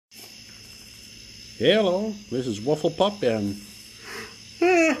Hello, this is Waffle Pup and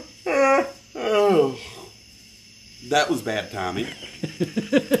Oh, that was bad timing.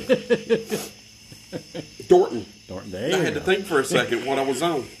 Dorton. there I had to think for a second what I was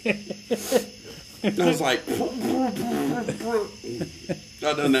on. I was like, I've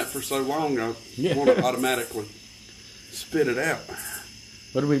done that for so long, I want to automatically spit it out.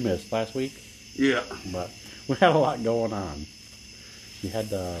 What did we miss last week? Yeah. But we had a lot going on. We had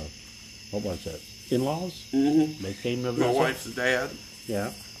what was it? In-laws? Mm-hmm. They came to My visit. wife's dad.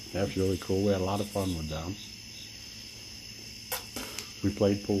 Yeah, that was really cool. We had a lot of fun with them. We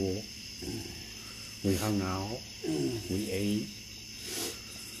played pool. We hung out. We ate.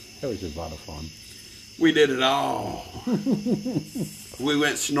 That was just a lot of fun. We did it all. We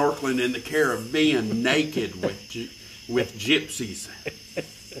went snorkeling in the Caribbean naked with gypsies.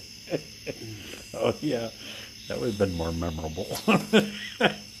 Oh yeah, that would have been more memorable.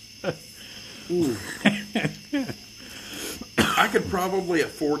 I could probably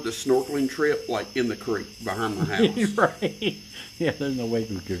afford the snorkeling trip, like in the creek behind my house. Right? Yeah, there's no way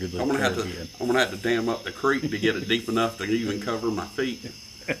we could do the I'm gonna Caribbean. have to dam up the creek to get it deep enough to even cover my feet.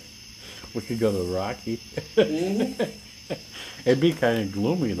 We could go to the Rocky. Mm-hmm. It'd be kind of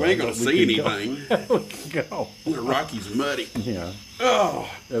gloomy though. We ain't gonna but see could anything. Go. We could go. The Rocky's muddy. Yeah. Oh,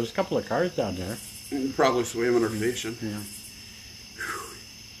 There was a couple of cars down there. probably swimming or fishing. Yeah.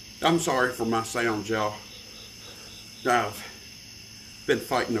 I'm sorry for my sound, y'all. I've been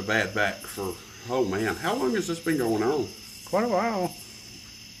fighting a bad back for, oh man, how long has this been going on? Quite a while.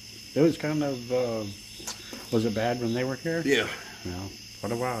 It was kind of, was it bad when they were here? Yeah. Yeah.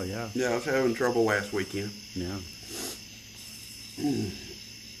 Quite a while, yeah. Yeah, I was having trouble last weekend. Yeah.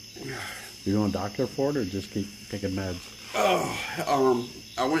 You going to doctor for it or just keep taking meds?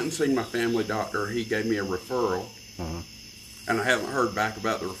 I went and seen my family doctor. He gave me a referral. Uh-huh. And I haven't heard back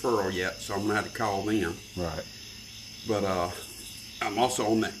about the referral yet, so I'm going to have to call them. Right. But I'm also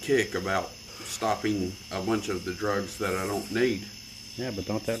on that kick about stopping a bunch of the drugs that I don't need. Yeah, but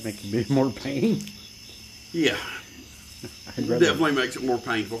don't that make you be more pain? Yeah, definitely makes it more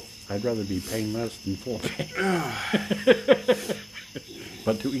painful. I'd rather be painless than full pain.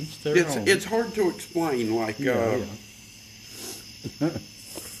 But to each their own. It's hard to explain. Like Yeah.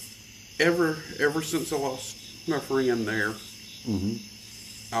 ever since I lost my friend there,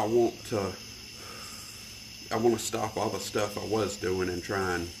 Mm-hmm. I want to stop all the stuff I was doing and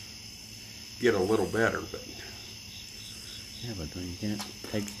try and get a little better. But Yeah, but you can't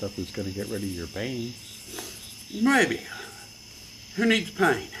take stuff that's going to get rid of your pain. maybe, who needs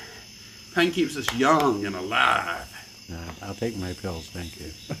pain? Pain keeps us young and alive. I'll take my pills, thank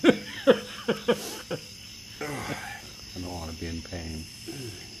you. I don't want to be in pain.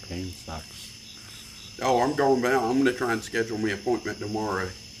 Pain sucks. Oh, I'm going down. I'm going to try and schedule me an appointment tomorrow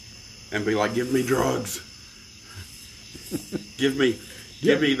and be like, give me drugs. give me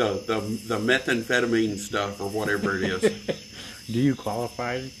the methamphetamine stuff or whatever it is. Do you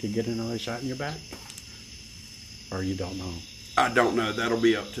qualify to get another shot in your back? Or you don't know? I don't know. That'll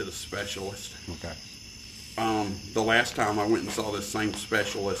be up to the specialist. Okay. The last time I went and saw this same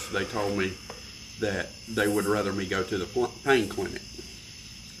specialist, they told me that they would rather me go to the pain clinic.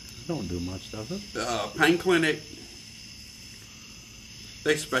 Don't do much, does it? Pain clinic,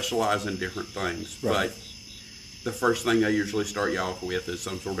 they specialize in different things, Right. but the first thing they usually start you off with is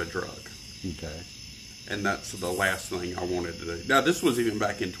some sort of drug. Okay. And that's the last thing I wanted to do. Now, this was even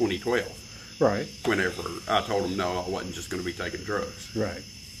back in 2012, Right. whenever I told them no, I wasn't just going to be taking drugs. Right.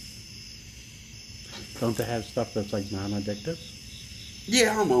 Don't they have stuff that's like non-addictive?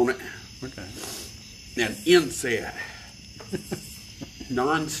 Yeah, I'm on it. Okay. And NSAID,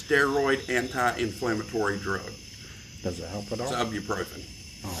 non-steroid anti-inflammatory drug. Does it help at all? It's ibuprofen.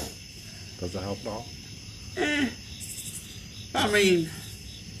 Oh. Does it help at all? I mean,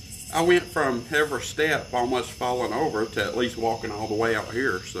 I went from every step almost falling over to at least walking all the way out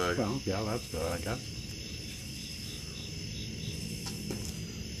here. So, Well, yeah, that's good, I guess.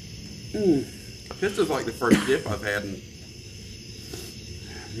 this is like the first dip I've had in,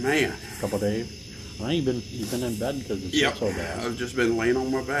 man. Couple days. Well, you've been in bed because it's Yep, so bad. I've just been laying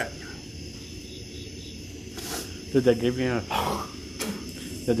on my back. Did they give you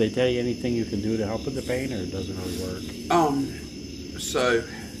did they tell you anything you can do to help with the pain, or it doesn't really work? So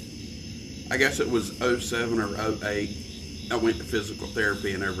I guess it was 07 or 08. I went to physical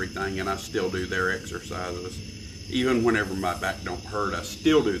therapy and everything, and I still do their exercises. Even whenever my back don't hurt, I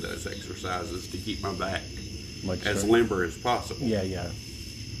still do those exercises to keep my back Like as limber as possible. Yeah, yeah.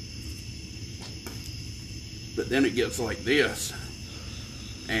 But then it gets like this,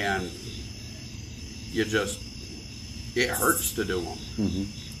 and it hurts to do them.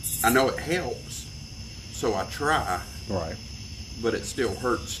 Mm-hmm. I know it helps, So I try, Right. but it still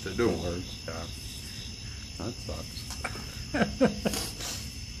hurts to do It it. hurts. Yeah. That sucks.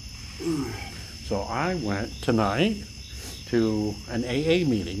 So I went tonight to an AA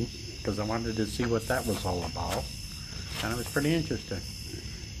meeting because I wanted to see what that was all about. And it was pretty interesting.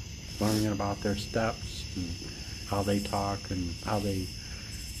 Learning about their steps and how they talk and how the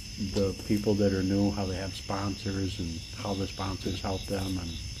people that are new, how they have sponsors and how the sponsors help them. And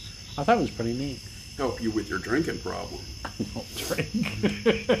I thought it was pretty neat. Help you with your drinking problem. I don't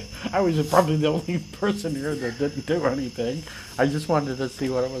drink. I was probably the only person here that didn't do anything. I just wanted to see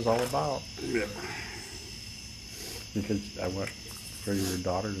what it was all about. Yeah. Because I went for your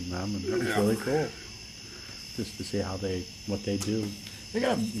daughter and them, and it was really cool. Just to see what they do. They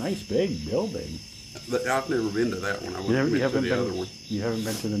got a nice big building. I've never been to that one. I You went to haven't the other been. one. You haven't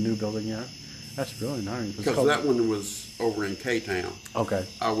been to the new building yet. That's really nice. It's Because called- that one was over in K-Town. Okay.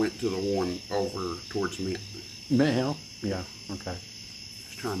 I went to the one over towards Mint. Mint Hill. Yeah. Okay. I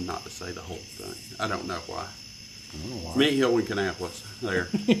was trying not to say the whole thing. I don't know why. I don't know why. Mint Hill and Kannapolis. There.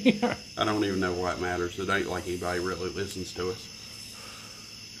 Yeah. I don't even know why it matters. It ain't like anybody really listens to us.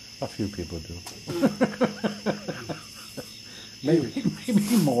 A few people do. maybe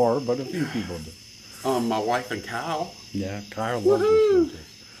more, but a few people do. My wife and Kyle. Yeah, Kyle loves this business.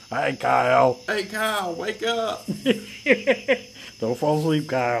 Hi, Kyle. Hey, Kyle, wake up. Don't fall asleep,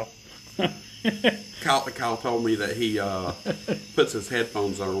 Kyle. Kyle told me that he puts his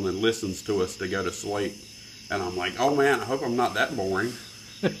headphones on and listens to us to go to sleep. And I'm like, oh, man, I hope I'm not that boring.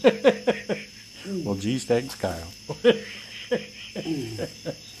 Well, geez, thanks, Kyle.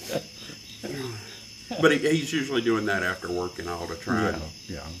 But he's usually doing that after work and all to try and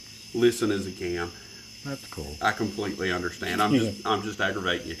Yeah, listen as he can. that's cool. I completely understand. I'm just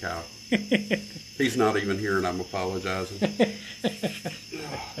aggravating you, Kyle. He's not even here, and I'm apologizing.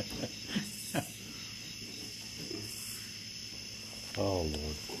 Oh,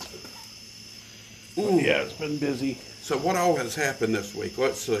 Lord. Yeah, it's been busy. So what all has happened this week?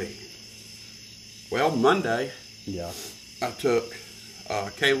 Let's see. Well, Monday, Yeah, I took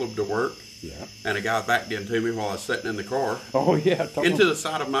Caleb to work, yeah. and a guy backed into me while I was sitting in the car. Oh, yeah. Into the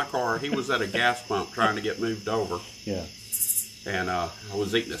side of my car. He was at a gas pump trying to get moved over, Yeah. and I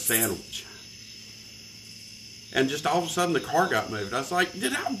was eating a sandwich. And just all of a sudden, the car got moved. I was like,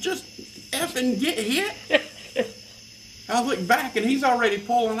 did I just effing get hit? I look back, and he's already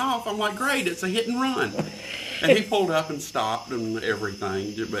pulling off. I'm like, great, it's a hit and run. And he pulled up and stopped and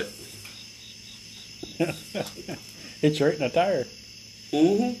everything, but... It's right in a tire.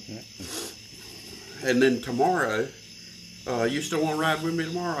 And then tomorrow, you still want to ride with me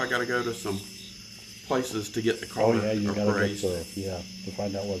tomorrow? I got to go to some places to get the car Oh, yeah, you got to appraised. to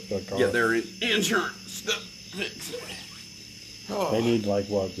find out what's the car. Get their insurance stuff fixed. Oh. They need, like,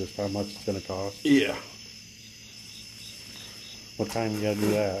 what, just how much it's going to cost? Yeah. What time you got to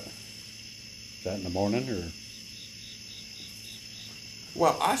do that? Is that in the morning, or?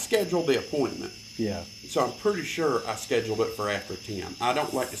 Well, I scheduled the appointment, Yeah. so I'm pretty sure I scheduled it for after 10. I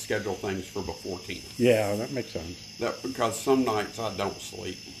don't like to schedule things for before 10. Yeah, that makes sense. That because some nights I don't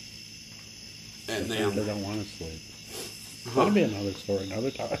sleep. And They then... don't want to sleep. That'll be another story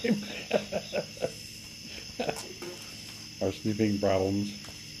another time. Our sleeping problems.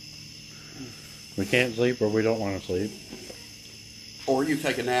 We can't sleep or we don't want to sleep. Or you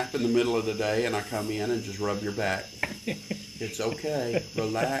take a nap in the middle of the day and I come in and just rub your back. It's okay.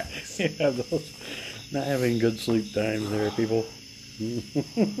 Relax. Yeah, those not having good sleep times there, people.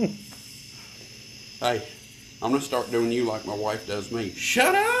 Hey, I'm going to start doing you like my wife does me.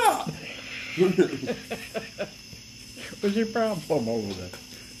 Shut up! What's your problem over there?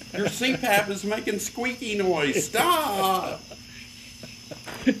 Your CPAP is making squeaky noise. Stop!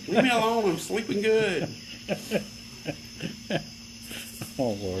 Leave me alone. I'm sleeping good.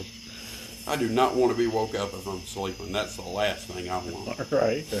 Oh, Lord. I do not want to be woke up if I'm sleeping. That's the last thing I want.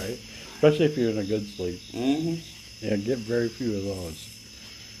 Right. Especially if you're in a good sleep. Mm-hmm. Yeah, get very few of those.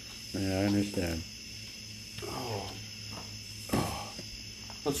 Yeah, I understand.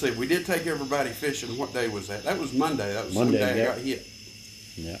 Let's see. We did take everybody fishing. What day was that? That was Monday. That was Monday, the day I yeah. got hit.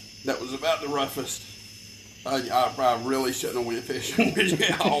 Yeah. That was about the roughest. I really shouldn't have went fishing with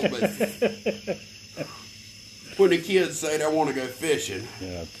y'all, but when the kids say they want to go fishing,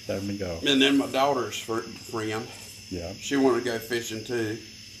 Yeah, it's time to go. and then my daughter's friend, Yeah. she wanted to go fishing too,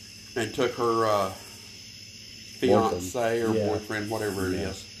 and took her fiance or Yeah. boyfriend, whatever it Yeah.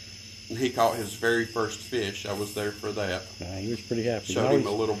 is, and he caught his very first fish. I was there for that. Yeah, he was pretty happy. Showed him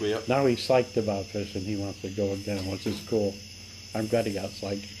a little bit. Now he's psyched about fishing. He wants to go again, which is cool. I'm glad he got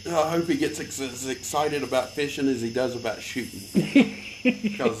psyched. I hope he gets as excited about fishing as he does about shooting.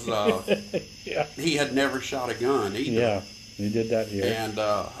 Because Yeah. he had never shot a gun either. Yeah, he did that here. And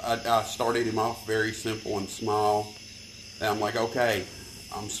I started him off very simple and small. And I'm like, okay,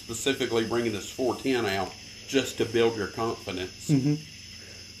 I'm specifically bringing this 410 out just to build your confidence. Mm-hmm.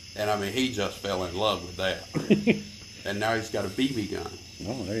 And I mean, he just fell in love with that. And now he's got a BB gun.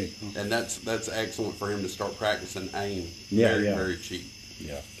 Oh, there you go. And that's excellent for him to start practicing aim. Yeah, very, yeah. very cheap.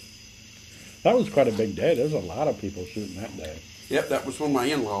 Yeah. That was quite a big day. There's a lot of people shooting that day. Yep, that was when my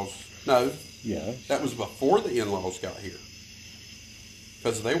in-laws, no, Yeah. that was before the in-laws got here.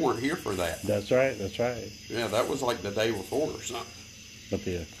 Because they weren't here for that. That's right. That's right. Yeah, that was like the day before or something. But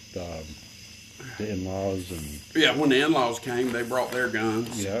the in-laws and Yeah, when the in-laws came, they brought their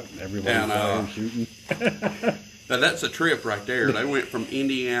guns. yeah, everybody And, was shooting. Now, that's a trip right there. They went from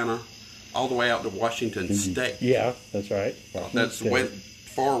Indiana all the way out to Washington State. Yeah, that's right. That's State.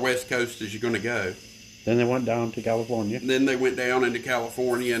 far west coast as you're going to go. Then they went down to California. Then they went down into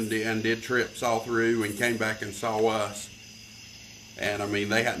California and did trips all through and came back and saw us. And, I mean,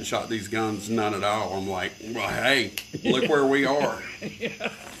 they hadn't shot these guns none at all. I'm like, well, hey, look where we are.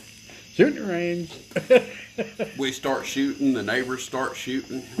 Shooting range. We start shooting, the neighbors start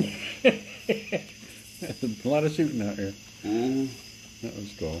shooting. A lot of shooting out here. Mm-hmm. That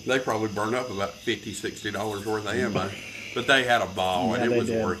was cool. They probably burned up about $50, $60 worth of ammo. But they had a ball, and Yeah, it they was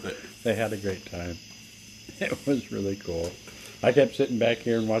did. worth it. They had a great time. It was really cool. I kept sitting back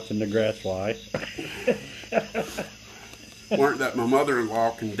here and watching the grass fly. Learned that my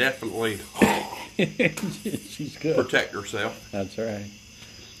mother-in-law can definitely She's good. protect herself. That's right.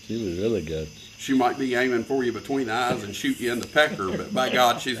 She was really good. She might be aiming for you between the eyes and shoot you in the pecker, but by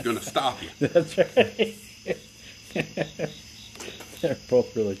God, she's going to stop you. That's right. They're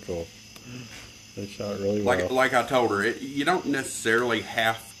both really cool. They shot really well. Like I told her, you don't necessarily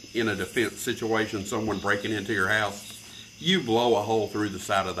have, in a defense situation, someone breaking into your house. You blow a hole through the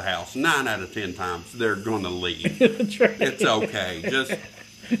side of the house. 9 out of 10 times, they're going to leave. That's right. It's okay.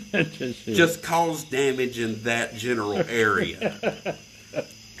 Just cause damage in that general area.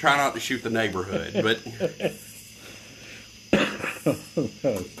 Try not to shoot the neighborhood, but That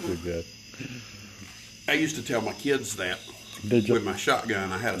was too good. I used to tell my kids that Did you? with my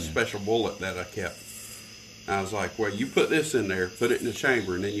shotgun. I had a special bullet that I kept. I was like, well, you put this in there, put it in the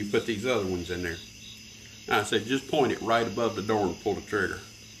chamber, and then you put these other ones in there. And I said, just point it right above the door and pull the trigger.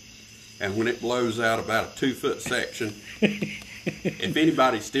 And when it blows out about a 2-foot section, if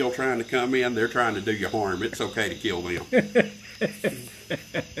anybody's still trying to come in, they're trying to do you harm. It's okay to kill them.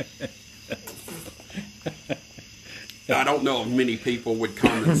 I don't know if many people with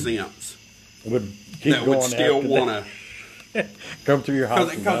common sense Would keep that going would still after want that. to, Come through your house.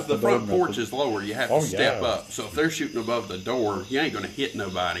 and because knock the front door porch down. is lower. You have to Oh, step yeah. up. So if they're shooting above the door, you ain't going to hit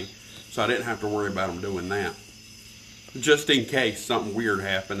nobody. So I didn't have to worry about them doing that. Just in case something weird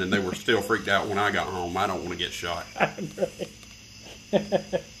happened and they were still freaked out when I got home. I don't want to get shot.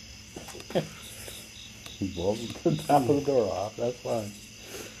 Blow the top of the door off. That's fine.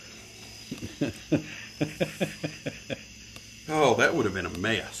 Oh, that would have been a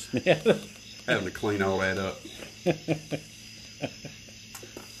mess. Having to clean all that up.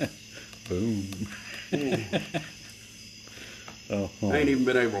 Boom. Oh, I ain't even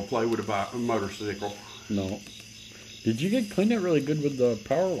been able to play with a motorcycle. no. Did you clean it really good with the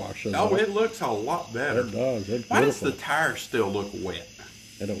power washer? Oh, though? it looks a lot better. It does. It's Why does beautiful. the tire still look wet?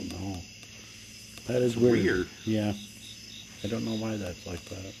 I don't know. That is It's weird. weird. Yeah. I don't know why that's like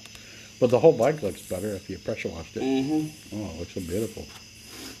that. But the whole bike looks better if you pressure washed it. Mm-hmm. Oh, it looks so beautiful.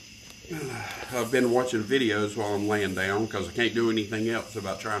 I've been watching videos while I'm laying down because I can't do anything else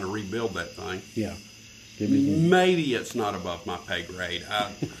about trying to rebuild that thing. Yeah. Give me Maybe it's not above my pay grade.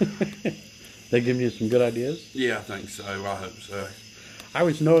 they give you some good ideas? Yeah, I think so. I hope so. I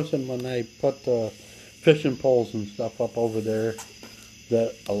was noticing when I put fishing poles and stuff up over there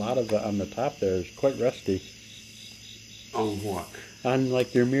that a lot of it on the top there is quite rusty. On what? On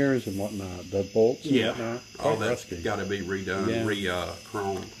like your mirrors and whatnot, the bolts and whatnot. Oh, Quite that's rusty. got to be redone, Yeah.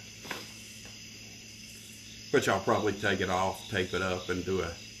 chromed. Which I'll probably take it off, tape it up, and do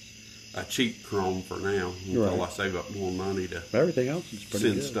a cheap chrome for now until Right. I save up more money to Everything else is pretty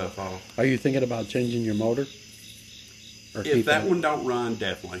send good. stuff off. Are you thinking about changing your motor? Or If keeping that it? one don't run,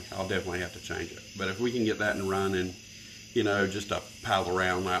 definitely, I'll definitely have to change it. But if we can get that and running, just to pile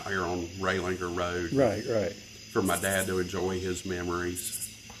around out here on Raylinker Road Right, right. for my dad to enjoy his memories.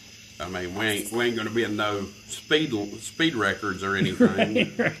 I mean, we ain't going to be in no speed records or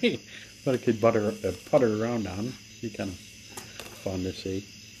anything. Right. But it could putter around on. Be kind of fun to see.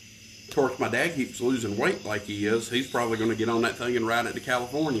 Of course, my dad keeps losing weight like he is. He's probably going to get on that thing and ride it to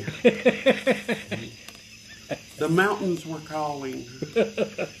California. The mountains were calling.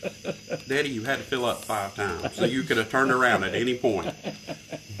 Daddy, you had to fill up 5 times, so you could have turned around at any point.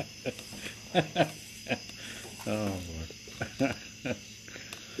 Oh, Lord.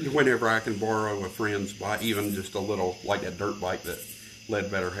 Whenever I can borrow a friend's bike, even just a little, like that dirt bike that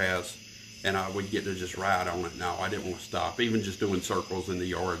Ledbetter has, and I would get to just ride on it. No, I didn't want to stop, even just doing circles in the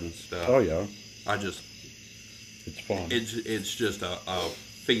yard and stuff. Oh, yeah. I just, It's fun. it's just a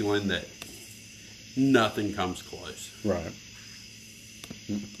feeling that nothing comes close. Right.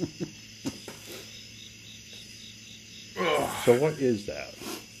 So what is that?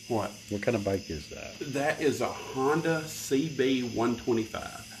 What? What kind of bike is that? That is a Honda CB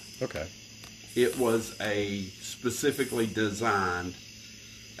 125. Okay. It was specifically designed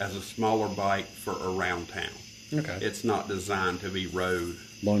as a smaller bike for around town. Okay. It's not designed to be rode.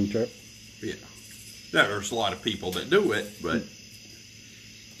 Long trip? Yeah. Now, there's a lot of people that do it, but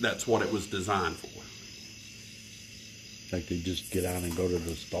that's what it was designed for. Like they just get on and go to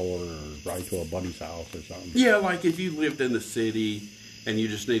the store or ride to a buddy's house or something? Yeah, like if you lived in the city and you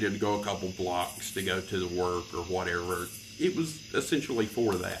just needed to go a couple blocks to go to the work or whatever, it was essentially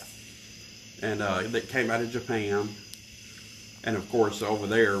for that. And that came out of Japan. And of course, over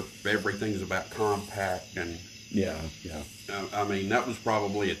there, everything's about compact. And Yeah, yeah. I mean, that was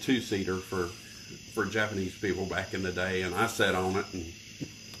probably a 2-seater for Japanese people back in the day. And I sat on it, and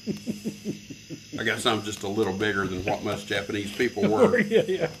I guess I'm just a little bigger than what most Japanese people were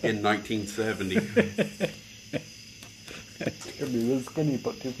yeah. in 1970. It's gonna be really skinny.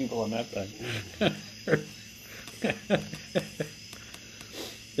 Put 2 people on that thing.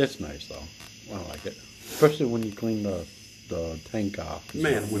 It's nice though. I like it, especially when you clean the tank off.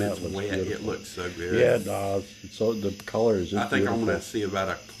 Man, when That it's looks wet, beautiful. it looks so good. Yeah, it does. So the color is just I think I'm beautiful. going to see about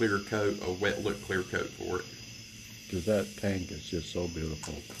a clear coat, a wet look clear coat for it. Because that tank is just so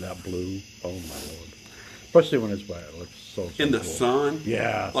beautiful. That blue, oh my Lord. Especially when it's wet, it looks so In the cool. sun,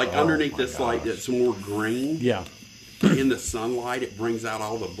 Yeah. like oh underneath my this light gosh. that's more green, Yeah, in the sunlight, it brings out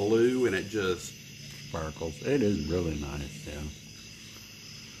all the blue, and it just, sparkles. It is really nice, yeah.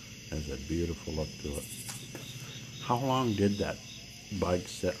 Has a beautiful look to it. How long did that bike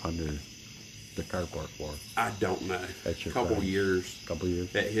sit under the carport for? I don't know, That's your couple friend. years A couple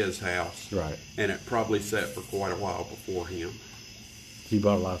years? at his house. Right. And it probably sat for quite a while before him. He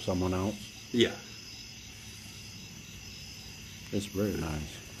bought it off someone else? Yeah. It's very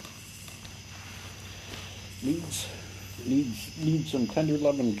nice. Needs some tender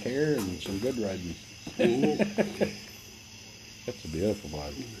loving care and some good riding. That's a beautiful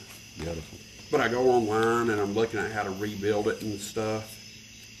bike. Beautiful. But I go online and I'm looking at how to rebuild it and stuff.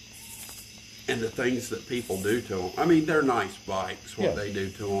 And the things that people do to them. I mean, they're nice bikes, what Yes. they do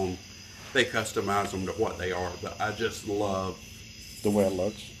to them. They customize them to what they are. But I just love, The way it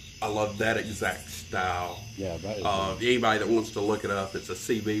looks. I love that exact style. Yeah, that is Anybody that wants to look it up, it's a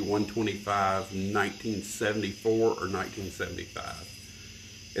CB 125 1974 or 1975.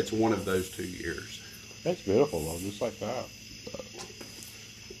 It's one of those 2 years. that's beautiful though, just like that.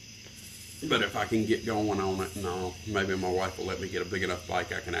 But if I can get going on it, no, maybe my wife will let me get a big enough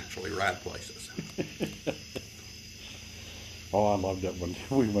bike I can actually ride places. Oh, I loved it when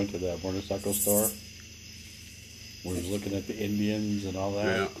we went to that motorcycle store. We were looking at the Indians and all that.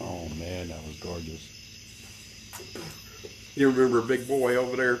 Yeah. Oh man, that was gorgeous. You remember a big boy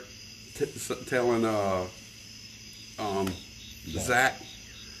over there telling Zach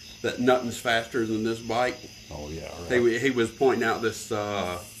that nothing's faster than this bike? Oh yeah, right. He was pointing out this,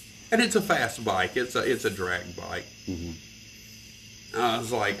 and it's a fast bike. It's a drag bike. Mhm. I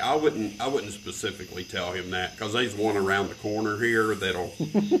was like, I wouldn't specifically tell him that because there's one around the corner here that'll,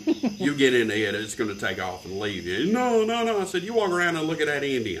 you get into it, it's going to take off and leave you. No. I said, you walk around and look at that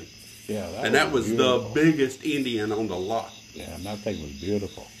Indian. Yeah, That was beautiful. the biggest Indian on the lot. Yeah, and that thing was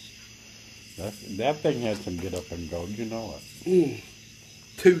beautiful. That thing had some get up and go. You know it.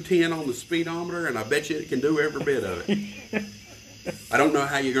 210 on the speedometer, and I bet you it can do every bit of it. I don't know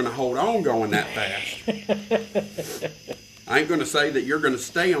how you're going to hold on going that fast. I ain't going to say that you're going to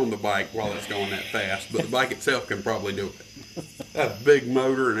stay on the bike while it's going that fast, but the bike itself can probably do it. That big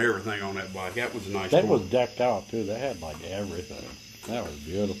motor and everything on that bike. That was a nice That one. was decked out too. They had like everything. That was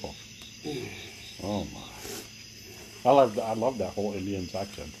beautiful. Oh my! I love that whole Indian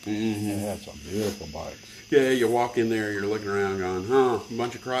section. Mm-hmm. They had some beautiful bikes. Yeah, you walk in there, you're looking around going, a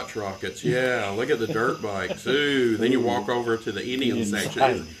bunch of crotch rockets. Yeah, look at the dirt bikes. Ooh. Then you walk over to the Indian section.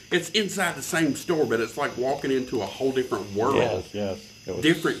 Inside. It's inside the same store, but it's like walking into a whole different world. Yes. It It was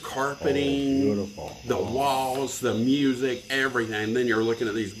different carpeting, beautiful. the walls, the music, everything. And then you're looking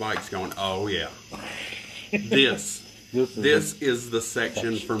at these bikes going, oh yeah, this is the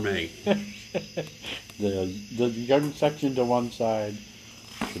section for me. The young section to one side,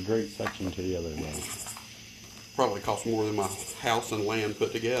 the great section to the other. Though. Probably cost more than my house and land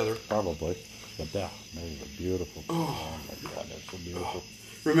put together. Probably, but that was a beautiful. Oh my God, that's so beautiful.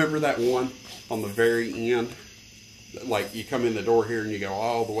 Remember that one on the very end? Like you come in the door here and you go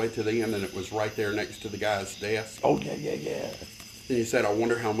all the way to the end, and it was right there next to the guy's desk. Oh yeah. And you said, I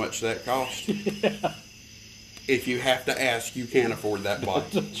wonder how much that cost. Yeah. If you have to ask, you can't afford that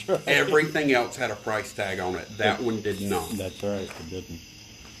bike. That's right. Everything else had a price tag on it. That one did not. That's right, it didn't.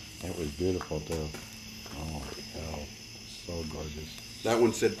 It was beautiful too. Oh hell, so gorgeous. That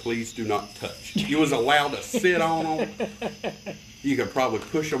one said, please do not touch. You was allowed to sit on them. You could probably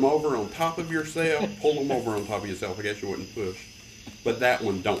push them over on top of yourself, pull them over on top of yourself. I guess you wouldn't push. But that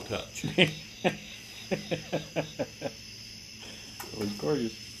one, don't touch. It was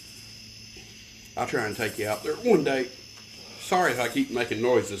gorgeous. I'll try and take you out there one day. Sorry if I keep making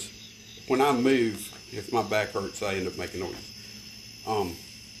noises. When I move, if my back hurts, I end up making noises.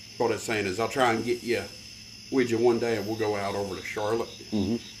 What I'm saying is I'll try and get you with you one day, and we'll go out over to Charlotte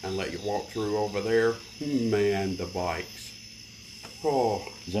and let you walk through over there. Man, the bikes. Oh.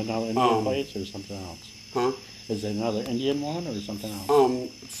 Is that another Indian place or something else? Huh? Is it another Indian one or something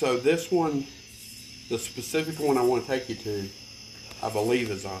else? So this one, the specific one I want to take you to, I believe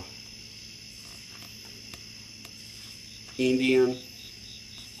is a Indian,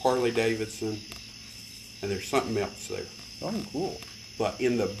 Harley Davidson, and there's something else there. Oh, cool. But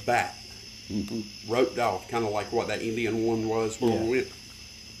in the back, roped off, kind of like what that Indian one was where we went,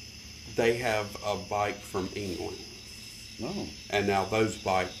 they have a bike from England. Oh. And now those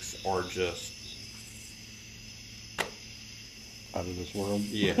bikes are just out of this world.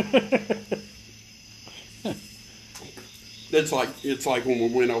 Yeah. It's like when we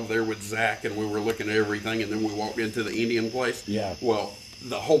went over there with Zach and we were looking at everything, and then we walked into the Indian place. Yeah. Well,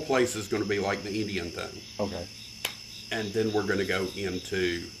 the whole place is going to be like the Indian thing. Okay. And then we're going to go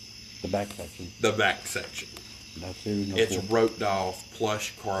into the back section. The back section. That's even It's cool. roped off,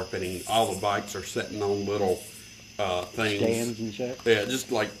 plush carpeting. All the bikes are sitting on little things. Stands and shit. Yeah,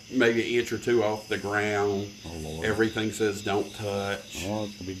 just like maybe an inch or two off the ground. Oh, Lord. Everything says don't touch. Oh,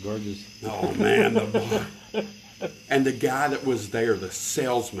 it's gonna be gorgeous. Oh man, and the guy that was there, the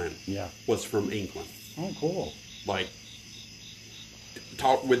salesman, was from England. Oh, cool. Like,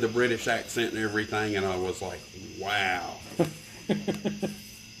 talked with the British accent and everything, and I was like, wow.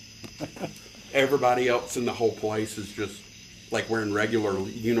 Everybody else in the whole place is just like wearing regular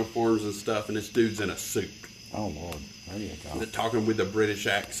uniforms and stuff, and this dude's in a suit. Oh, Lord. There you go. Talking with the British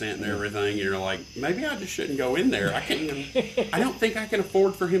accent and everything, and you're like, maybe I just shouldn't go in there. I don't think I can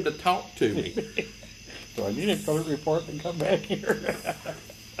afford for him to talk to me. Do I need a credit report and come back here?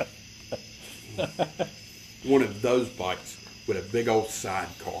 One of those bikes with a big old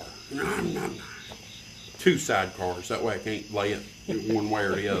sidecar. Two sidecars. That way I can't lay it one way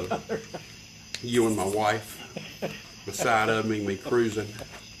or the other. You and my wife beside of me cruising.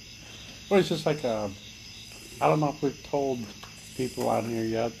 Well, it's just like I don't know if we've told people out here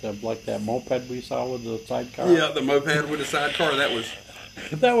yet that like that moped we saw with the sidecar. Yeah, the moped with the sidecar. That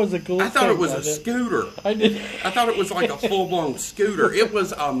was a cool. I thought it was a scooter. I did. I thought it was like a full-blown scooter. It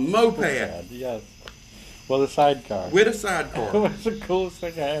was a moped. Yes. Well, the sidecar. With a sidecar. It was the coolest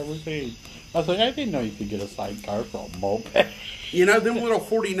thing I ever seen. I was like, I didn't know you could get a sidecar for a moped. You know, them little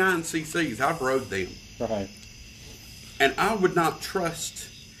 49cc's, I've rode them. Right. And I would not trust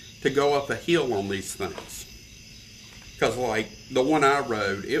to go up a hill on these things. Because, like, the one I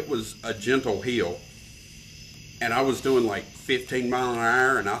rode, it was a gentle hill. And I was doing, like, 15 miles an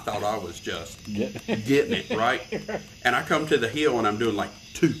hour, and I thought I was just getting it, right? And I come to the hill, and I'm doing, like,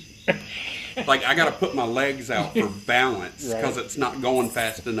 2. Like, I got to put my legs out for balance because it's not going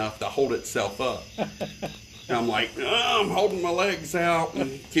fast enough to hold itself up. And I'm like, I'm holding my legs out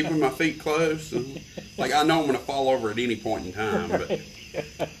and keeping my feet close. And, like, I know I'm going to fall over at any point in time. But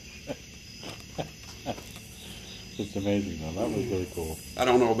it's amazing, though. That was really cool. I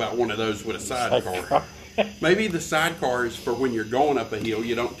don't know about one of those with a sidecar. Maybe the sidecar is for when you're going up a hill,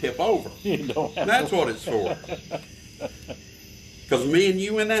 you don't tip over. You don't have That's what it's for. Because me and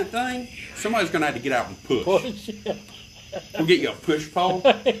you in that thing, somebody's going to have to get out and push. We'll get you a push pole,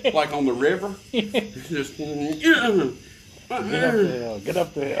 like on the river. Just get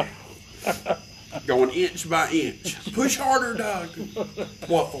up there. Going inch by inch. Push harder, Doug.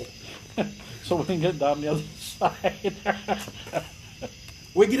 Waffle. So we can get down the other side.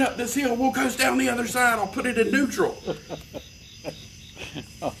 We get up this hill, we'll coast down the other side. I'll put it in neutral.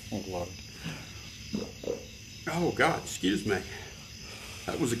 Oh, Lord. Oh, God, excuse me.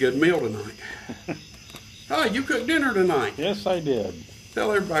 That was a good meal tonight. Oh, you cooked dinner tonight. Yes, I did.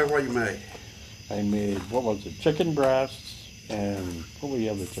 Tell everybody what you made. I made, what was it, chicken breasts and what were the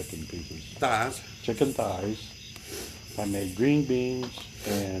other chicken pieces? Thighs. Chicken thighs. I made green beans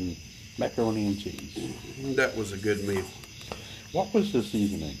and macaroni and cheese. That was a good meal. What was the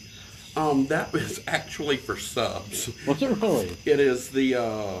seasoning? That was actually for subs. Was it really? It is the, It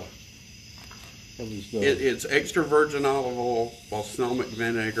was the, it's extra virgin olive oil, balsamic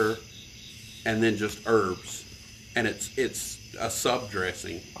vinegar, and then just herbs. And it's a sub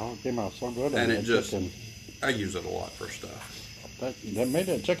dressing. oh, it came out so good. And on it the just, chicken. I use it a lot for stuff. That made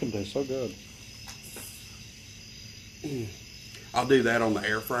that chicken taste so good. I'll do that on the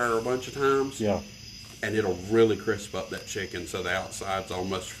air fryer a bunch of times. Yeah. And it'll really crisp up that chicken so the outside's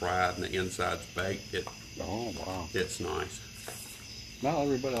almost fried and the inside's baked. Oh, wow. It's nice. Not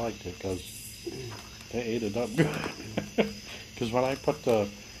everybody liked it because they ate it up good. Because when I put the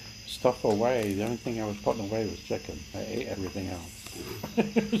stuff away, the only thing I was putting away was chicken. I ate everything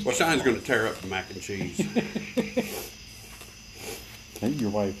else. Well, Shine's going to tear up the mac and cheese. And your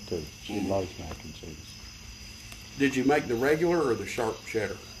wife, too. She loves mac and cheese. Did you make the regular or the sharp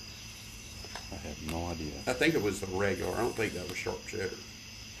cheddar? I have no idea. I think it was the regular. I don't think that was sharp cheddar.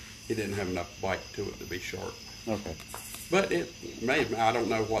 It didn't have enough bite to it to be sharp. Okay. But it made, I don't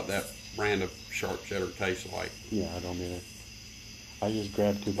know what that brand of sharp cheddar tastes like. Yeah, I don't either. I just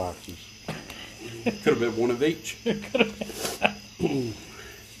grabbed 2 boxes. Could have been one of each.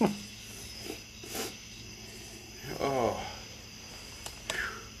 Oh,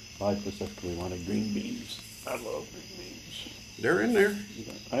 I specifically wanted green beans. I love green beans. they're in there.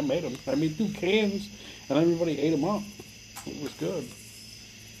 I made them. I made 2 cans, and everybody ate them up. It was good.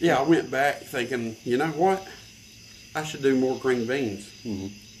 Yeah, I went back thinking, you know what? I should do more green beans. Mm-hmm.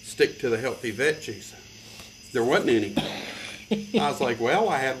 Stick to the healthy veggies. There wasn't any. I was like, well,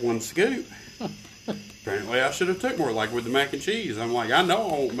 I had 1 scoop. Apparently I should have took more, like with the mac and cheese. I'm like, I know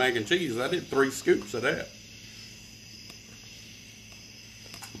I want mac and cheese. I did 3 scoops of that.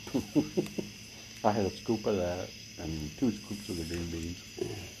 I had a scoop of that and 2 scoops of the green beans.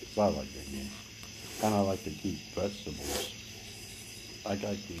 So I like green beans. And I like to keep vegetables. I like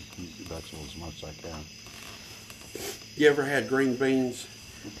to keep vegetables as much as I can. You ever had green beans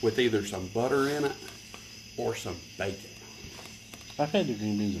with either some butter in it or some bacon? I've had the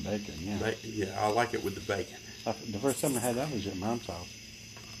green beans and bacon, yeah. Yeah, I like it with the bacon. The first time I had that was at Mom's house.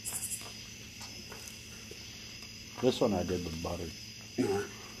 This one I did with butter. No.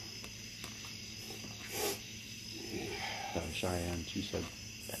 Cheyenne, she said,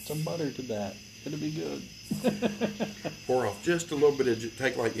 add some butter to that. It'll be good. Pour off just a little bit of,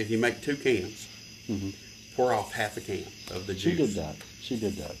 take like, if you make 2 cans, Mm-hmm. pour off half a can of the juice. She did that. She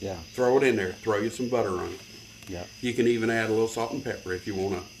did that, yeah. Throw it in there. Throw you some butter on it. Yeah. You can even add a little salt and pepper if you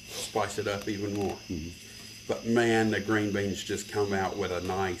want to spice it up even more. Mm-hmm. But man, the green beans just come out with a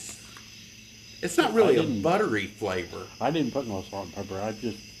nice, it's not really a buttery flavor. I didn't put no salt and pepper. I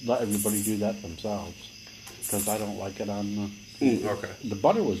just let everybody do that themselves. Because I don't like it on the... Okay. The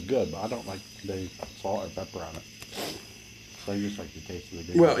butter was good, but I don't like the salt or pepper on it. So I just like the taste of the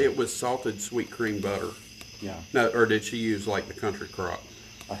green Well, beans. it was salted sweet cream butter. Yeah. No, or did she use like the country crock?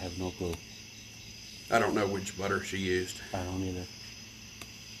 I have no clue. I don't know which butter she used. I don't either.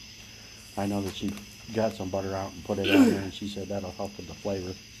 I know that she got some butter out and put it on there, and she said that'll help with the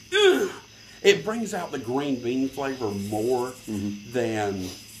flavor. It brings out the green bean flavor more Mm-hmm. than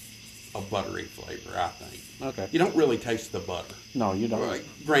a buttery flavor, I think. Okay. You don't really taste the butter. No, you don't. Right.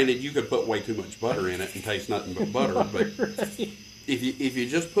 Granted, you could put way too much butter in it and taste nothing but butter, but Right. if you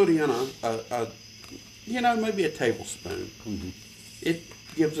just put in a maybe a tablespoon, Mm-hmm. it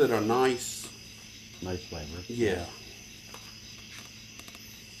gives it a nice, Nice flavor. yeah.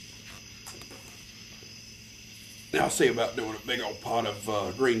 Now, I'll see about doing a big old pot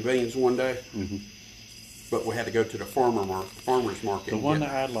of green beans one day, Mm-hmm. but we had to go to the farmer's market. The and one get-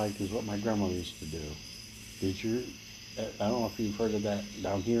 that I liked is what my grandma used to do. I don't know if you've heard of that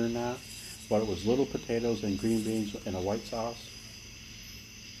down here or not, but it was little potatoes and green beans in a white sauce.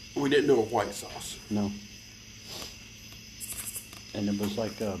 We didn't do a white sauce. No. And it was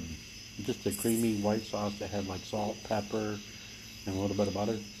like just a creamy white sauce that had like salt, pepper, and a little bit of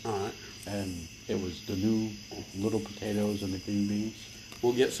butter. All right. And it was the new little potatoes and the green beans.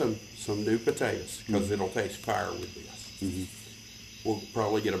 We'll get some new potatoes because it'll taste fire with this. Mm-hmm. We'll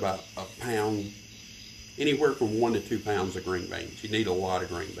probably get about a pound, anywhere from 1 to 2 pounds of green beans. You need a lot of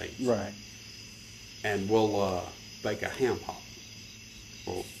green beans. Right. And we'll bake a ham hock.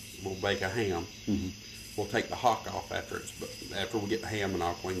 We'll bake a ham. Mm-hmm. we'll take the hock off after we get the ham and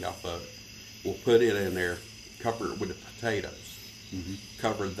all cleaned off of it. We'll put it in there, cover it with the potatoes,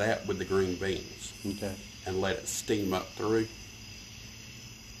 cover that with the green beans, Okay. and let it steam up through.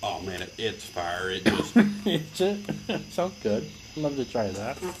 Oh man, it's fire. It just Sounds good. I'd love to try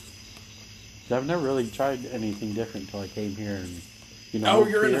that. I've never really tried anything different until I came here and Oh,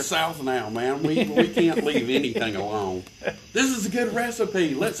 you're in the South now, man. We can't leave anything alone. This is a good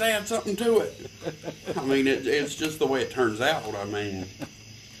recipe. Let's add something to it. I mean, it's just the way it turns out. I mean,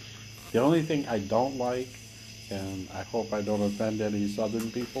 the only thing I don't like, and I hope I don't offend any Southern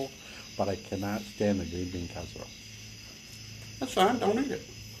people, but I cannot stand the green bean casserole. that's fine. Don't eat it.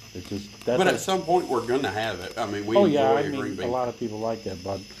 It's just But at some point, we're going to have it. I mean, we oh enjoy yeah, I a green mean bean. a lot of people like it,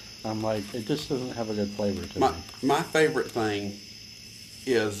 but I'm like, it just doesn't have a good flavor to me. My favorite thing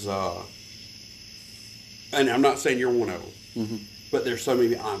is, and I'm not saying you're one of them, but there's so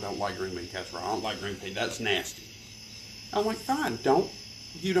many, I don't like green bean casserole. I don't like green bean. That's nasty. I'm like, fine,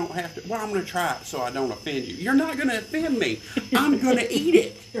 you don't have to. Well, I'm going to try it so I don't offend you. You're not going to offend me. I'm going to eat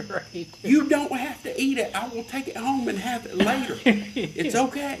it. Right. You don't have to eat it. I will take it home and have it later. It's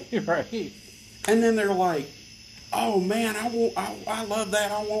okay. Right. And then they're like, oh man, I love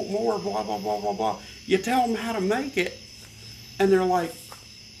that. I want more, blah, blah, blah, blah, blah. You tell them how to make it, and they're like,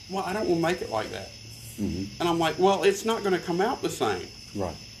 well, I don't want to make it like that. And I'm like, well, it's not going to come out the same.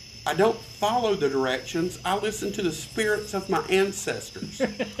 Right. I don't follow the directions. I listen to the spirits of my ancestors.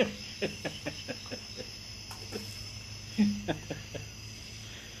 It's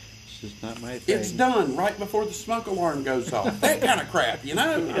just not my thing. It's done right before the smoke alarm goes off. That kind of crap, you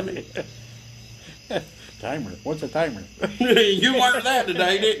know? I mean, Timer. What's a timer? you learned that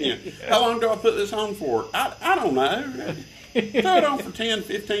today, didn't you? How long do I put this on for? I don't know. Throw it on for 10,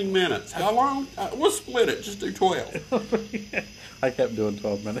 15 minutes. How long? We'll split it. Just do 12. I kept doing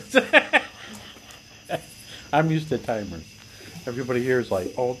 12 minutes. I'm used to timers. Everybody here is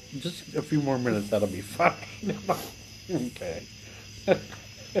like, oh, just a few more minutes, that'll be fine. Okay.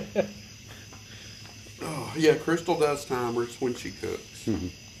 Oh, yeah, Crystal does timers when she cooks.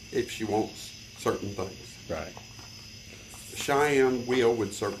 If she wants certain things. Right. Cheyenne will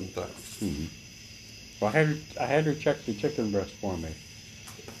with certain things. Well, I had her check the chicken breast for me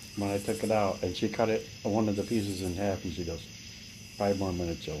when I took it out, and she cut it, one of the pieces in half, and she goes, 5 more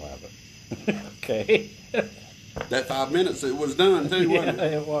minutes, you'll have it. Okay. That 5 minutes, it was done too, wasn't Yeah,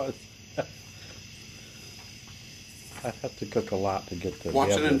 it? it was. I have to cook a lot to get the.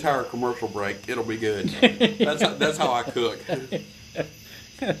 Watch an entire commercial break. It'll be good. That's how I cook.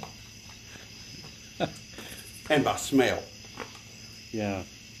 And by smell. Yeah.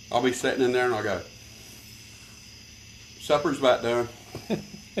 I'll be sitting in there and I'll go, supper's about done.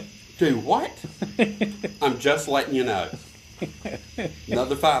 Do what? I'm just letting you know.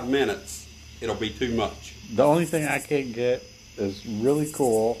 Another 5 minutes, it'll be too much. The only thing I can't get is really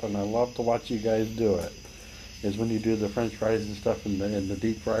cool, and I love to watch you guys do it, is when you do the French fries and stuff in the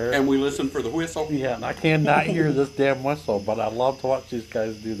deep fryer. And we listen for the whistle. Yeah, and I cannot hear this damn whistle, but I love to watch these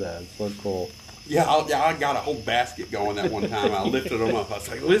guys do that. It's so cool. Yeah, I got a whole basket going that one time. I lifted them up. I was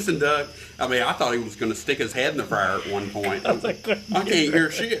like, listen, Doug. I mean, I thought he was going to stick his head in the fryer at one point. I can't hear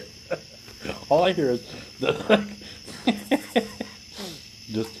shit. All I hear is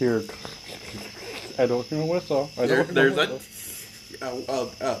just hear. I don't hear a whistle. There's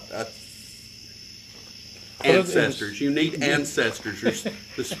ancestors. You need ancestors.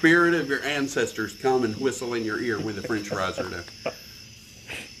 The spirit of your ancestors come and whistle in your ear when the French fries are done.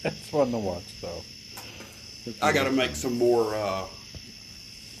 It's fun to watch, though. I got to make some more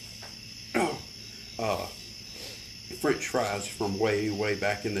French fries from way, way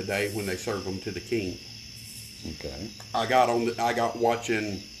back in the day when they served them to the king. Okay. I got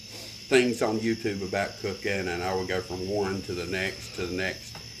watching things on YouTube about cooking, and I would go from one to the next,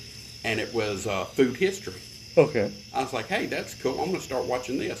 and it was food history. Okay. I was like, hey, that's cool. I'm going to start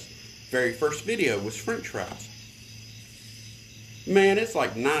watching this. Very first video was French fries. Man, it's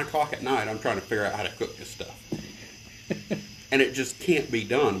like 9 o'clock at night. I'm trying to figure out how to cook this stuff. And it just can't be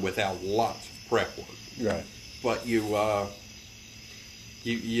done without lots of prep work. Right. But you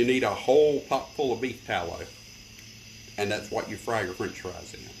need a whole pot full of beef tallow. And that's what you fry your French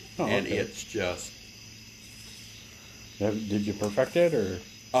fries in. Oh, and okay. it's just... Did you perfect it, or?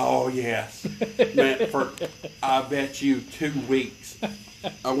 Oh, yes. Man, I bet you 2 weeks,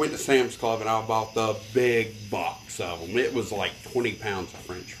 I went to Sam's Club and I bought the big box of them. It was like 20 pounds of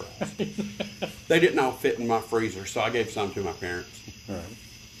French fries. They didn't all fit in my freezer, so I gave some to my parents. Right.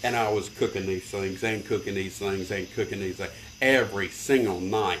 And I was cooking these things and cooking these things and cooking these things every single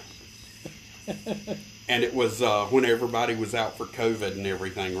night. And it was when everybody was out for COVID and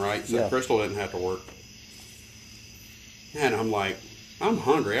everything, right? So Yeah. Crystal didn't have to work. And I'm like, I'm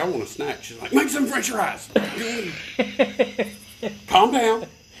hungry. I want a snack. She's like, make some French fries. Calm down.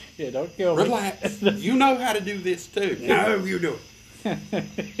 Yeah, don't kill me. Relax. You know how to do this too. No, you do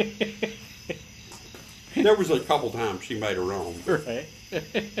it. There was a couple times she made her own. Right.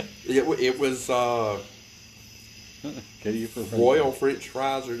 It was Get you for Royal French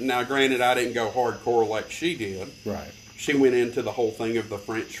fries. Now, granted, I didn't go hardcore like she did. Right. She went into the whole thing of the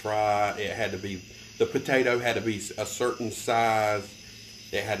French fry. It had to be, the potato had to be a certain size.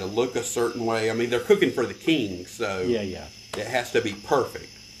 It had to look a certain way. I mean, they're cooking for the king, so Yeah. it has to be perfect.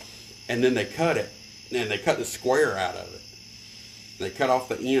 And then they cut it, and they cut the square out of it. They cut off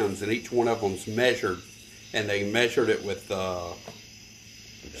the ends, and each one of them's measured. And they measured it with,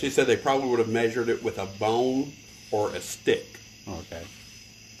 she said they probably would have measured it with a bone or a stick. Okay.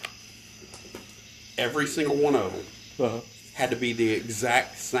 Every single one of them Uh-huh. had to be the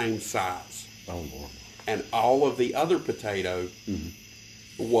exact same size. Oh, Lord. And all of the other potato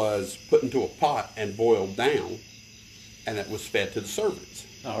was put into a pot and boiled down, and it was fed to the servants.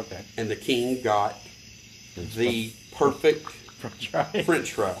 Oh, okay. And the king got the perfect French fry.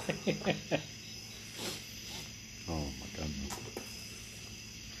 French fry. Oh, my goodness.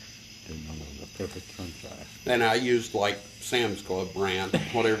 Didn't know that was a perfect French fry. And I used like Sam's Club brand,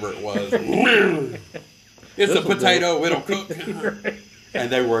 whatever it was. It's a This'll potato, it'll cook. And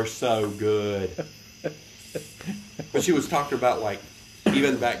they were so good. But she was talking about, like,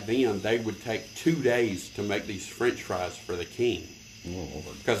 even back then, they would take 2 days to make these French fries for the king. Oh,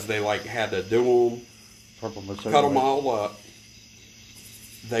 Lord. Because they, like, had to do them, cut them all up.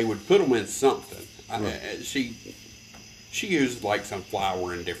 They would put them in something. She used, like, some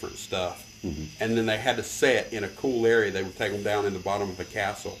flour and different stuff. And then they had to set in a cool area. They would take them down in the bottom of a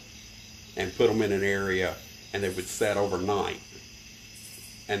castle and put them in an area, and they would set overnight.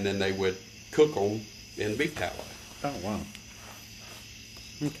 And then they would cook them in beef tallow. Oh, wow.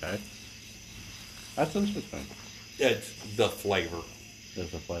 Okay. That's interesting. It's the flavor.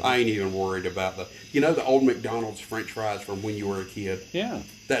 There's a flavor. I ain't even worried about the old McDonald's French fries from when you were a kid? Yeah.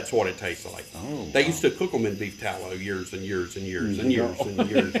 That's what it tastes like. Oh, They wow. used to cook them in beef tallow years and years and years and Years years ago. and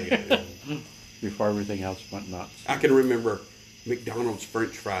years ago. Before everything else went nuts. I can remember McDonald's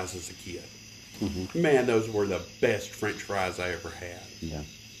French fries as a kid. Man, those were the best French fries I ever had. Yeah.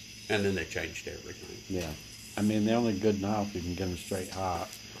 And then they changed everything. Yeah. I mean, they're only good now if you can get them straight hot.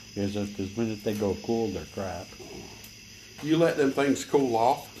 Because if the minute they go cold, they're crap. You let them things cool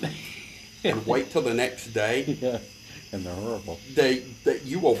off and wait till the next day, Yeah. And they're horrible.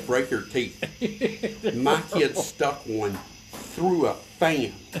 you will break your teeth. My kid stuck one through a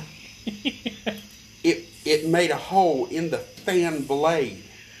fan. It made a hole in the fan blade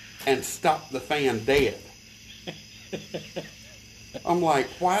and stopped the fan dead. I'm like,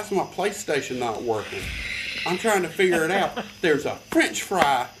 why is my PlayStation not working? I'm trying to figure it out. There's a French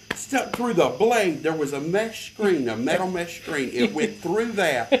fry stuck through the blade. There was a mesh screen, a metal mesh screen. It went through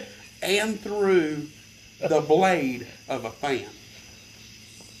that and through the blade of a fan.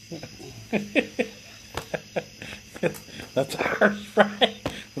 That's a hard fry.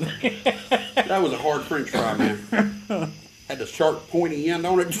 That was a hard French fry, man. Had the sharp pointy end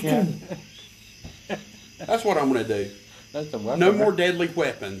on it. Yeah. That's what I'm going to do. That's a weapon. No more deadly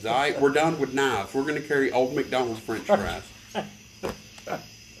weapons, all right? We're done with knives. We're going to carry old McDonald's French fries.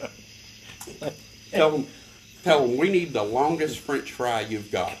 Tell them we need the longest French fry you've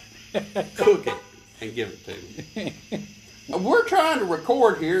got. Cook it and give it to me. We're trying to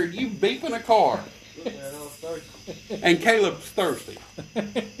record here. You beeping a car. And Caleb's thirsty.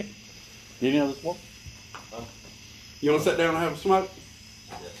 You know this one? You want to sit down and have a smoke?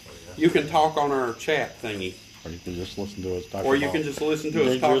 You can talk on our chat thingy. Or you can just listen to us talk Or about you can just listen to us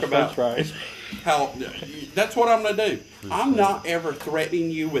dangerous talk about French fries. how. That's what I'm going to do. I'm not ever threatening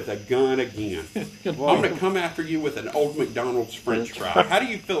you with a gun again. I'm going to come after you with an old McDonald's French fry. How do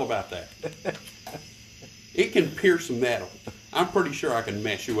you feel about that? It can pierce metal. I'm pretty sure I can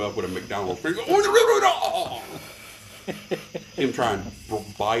mess you up with a McDonald's French fry. Him trying to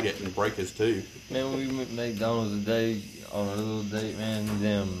bite it and break his tooth. Man, we went to McDonald's a day on a little date, man.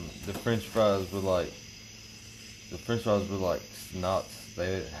 The French fries were like snots.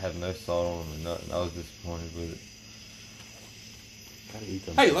 They had no salt on them or nothing. I was disappointed with it. Gotta eat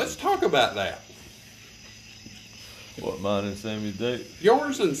them. Hey, let's talk about that. What, mine and Sammy's date?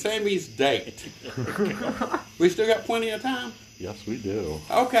 Yours and Sammy's date. We still got plenty of time? Yes, we do.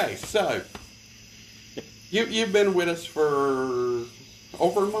 Okay, so you've been with us for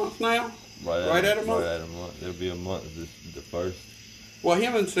over a month now? Right at a month? Right at a month. It'll be a month the first. Well,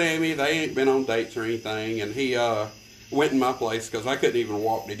 him and Sammy, they ain't been on dates or anything, and he went in my place because I couldn't even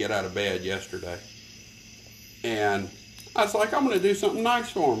walk to get out of bed yesterday. And I was like, I'm going to do something nice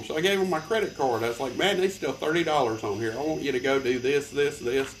for them. So I gave them my credit card. I was like, man, there's still $30 on here. I want you to go do this.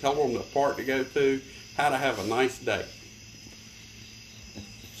 Tell them the park to go to, how to have a nice day.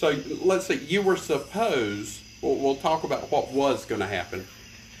 So let's see, you were supposed, we'll talk about what was going to happen.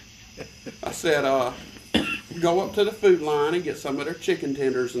 I said, go up to the food line and get some of their chicken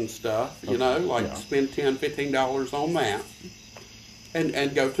tenders and stuff, you know, like yeah. spend $10, $15 on that.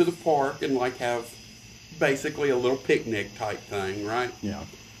 And go to the park and like have basically a little picnic type thing, right? Yeah.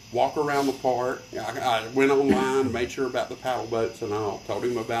 Walk around the park. I went online, made sure about the paddle boats and all, told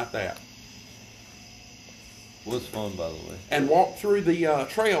him about that. Was fun, by the way. And walked through the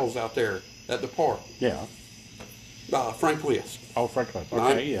trails out there at the park. Yeah. Frank List. Oh, Franklin.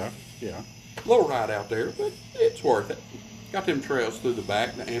 Okay, Right. yeah. Little ride out there, but it's worth it. Got them trails through the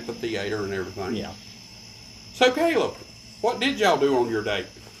back, the amphitheater and everything. Yeah. So Caleb, what did y'all do on your date?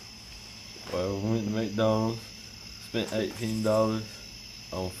 Well, we went to McDonald's, spent $18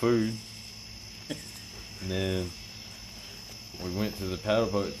 on food, and then we went to the paddle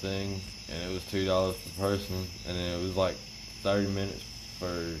boat thing, and it was $2 per person, and then it was like 30 minutes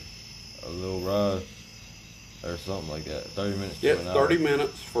for a little ride, or something like that. 30 minutes Yeah, to an hour. 30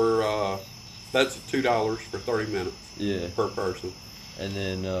 minutes for, that's $2 for 30 minutes Yeah, per person. and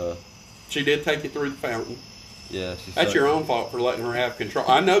then, She did take you through the fountain. yeah, she That's started- your own fault for letting her have control.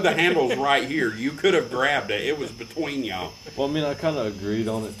 I know the handle's right here. You could have grabbed it. It was between y'all. Well, I mean, I kind of agreed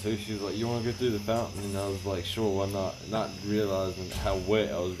on it too. She was like, "You want to go through the fountain?" And I was like, "Sure, why not?" Not realizing how wet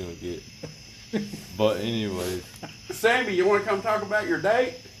I was gonna get. But anyways, Sammy, you want to come talk about your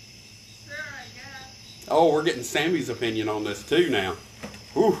date? Sure, I guess. Oh, we're getting Sammy's opinion on this too now.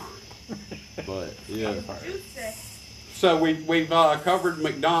 Whew. but yeah, Juicy. So we've covered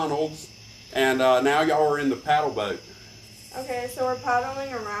McDonald's, and now y'all are in the paddle boat. Okay, so we're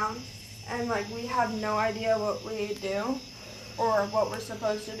paddling around, and like we have no idea what we do or what we're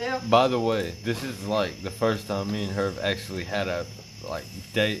supposed to do. by the way, this is like the first time me and her have actually had a like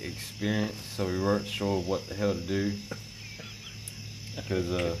date experience, so we weren't sure what the hell to do.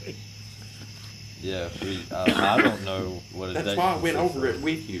 Because yeah, I don't know what a date. That's why I went consists over of. it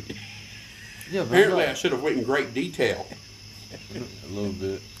with you. Yeah, but Apparently, I not- should have went in great detail. a little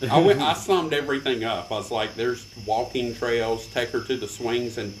bit. I summed everything up. I was like, "There's walking trails. Take her to the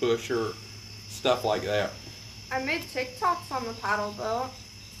swings and push her, stuff like that." I made TikToks on the paddle boat.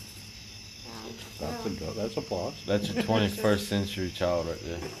 That's applause. That's your 21st century child right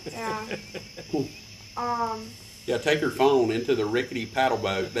there. Yeah. Yeah, take your phone into the rickety paddle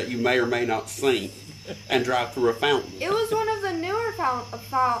boat that you may or may not see, and drive through a fountain. It was one of the newer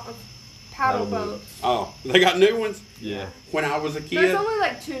paddle Paddle boats. Oh, they got new ones. Yeah. When I was a There's kid, only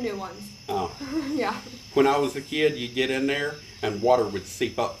like 2 new ones. oh, Yeah. when I was a kid, you get in there and water would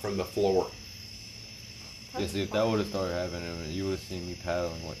seep up from the floor. Yeah, see, if that would have started happening, you would have seen me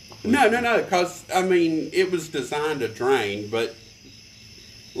paddling like. No, because I mean it was designed to drain, but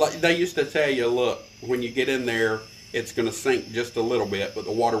like they used to tell you, look, when you get in there, it's going to sink just a little bit, but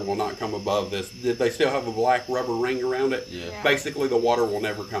the water will not come above this. Did they still have a black rubber ring around it? Yeah. Yeah. Basically, the water will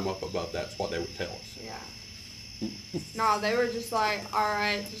never come up above. That's what they would tell us. Yeah. No, they were just like, all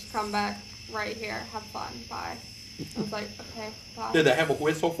right, just come back right here. Have fun. Bye. I was like, okay, bye. Did they have a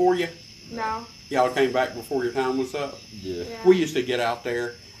whistle for you? No. Y'all came back before your time was up? Yeah. Yeah. We used to get out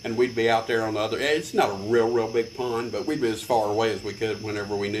there, and we'd be out there on the other. It's not a real big pond, but we'd be as far away as we could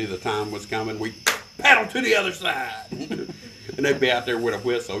whenever we knew the time was coming. We'd paddle to the other side. And they'd be out there with a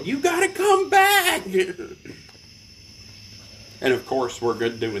whistle. You got to come back! And of course, we're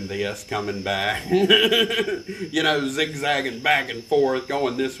good doing this, coming back. You know, zigzagging back and forth,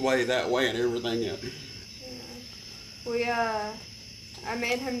 going this way, that way, and everything else. I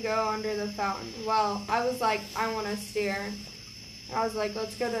made him go under the fountain. Well, I was like, I want to steer. I was like,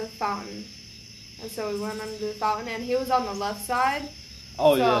 let's go to the fountain. And so we went under the fountain, and he was on the left side.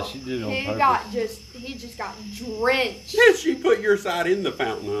 Oh So yeah, she did it on he purpose. he just got drenched. Did she put your side in the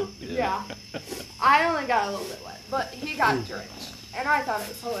fountain, huh? Yeah. I only got a little bit wet, but he got drenched. And I thought it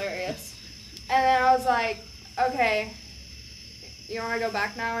was hilarious. And then I was like, okay, you want to go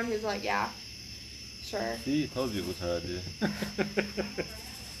back now? And he was like, yeah, sure. See, I told you it was her idea.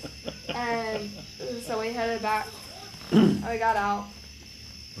 And so we headed back. We got out.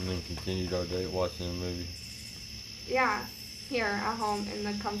 And then continued our date watching a movie. Yeah, here at home in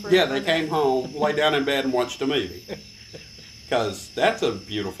the comfort. Yeah, of they our came bed. home, lay down in bed, and watched a movie. Because that's a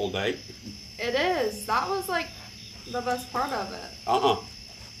beautiful date. It is. That was like the best part of it.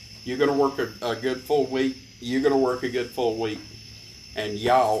 You're going to work a good full week. You're going to work a good full week. And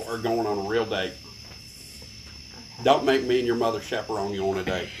y'all are going on a real date. Don't make me and your mother chaperone you on a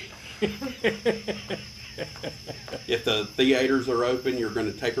date. If the theaters are open, you're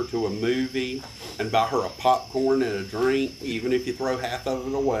going to take her to a movie and buy her a popcorn and a drink, even if you throw half of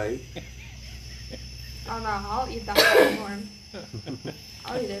it away. Oh no, I'll eat that popcorn.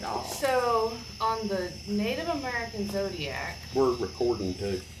 I'll eat it all. So, on the Native American zodiac. We're recording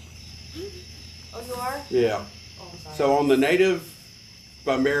too. Oh, you are? Yeah. Oh, I'm sorry. So on the Native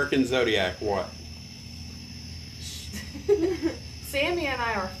American zodiac, what? Sammy and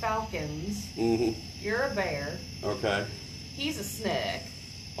I are falcons. Mm-hmm. You're a bear. Okay. He's a snake.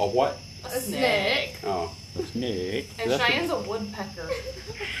 A what? A snake. Oh. That's Nick. And That's Cheyenne's a woodpecker.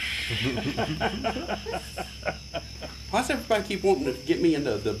 Why does everybody keep wanting to get me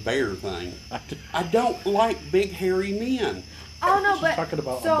into the bear thing? I don't like big hairy men. Oh no, She's but talking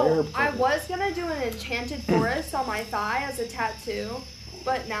about a so bear I puppet. was gonna do an enchanted forest on my thigh as a tattoo,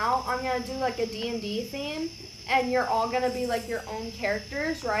 but now I'm gonna do like a D&D theme, and you're all gonna be like your own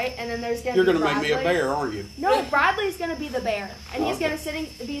characters, right? And then there's gonna You're be going to make me a Bradley. bear, aren't you? No, Bradley's gonna be the bear, and he's Okay. gonna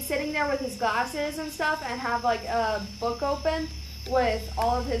be sitting there with his glasses and stuff, and have like a book open with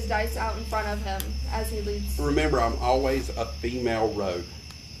all of his dice out in front of him as he leads. Remember, I'm always a female rogue.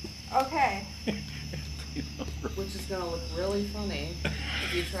 Okay. Which is going to look really funny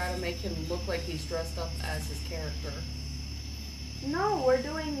if you try to make him look like he's dressed up as his character. No, we're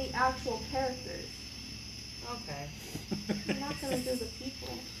doing the actual characters. Okay. We're not gonna do the people.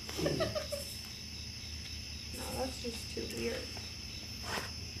 No, that's just too weird.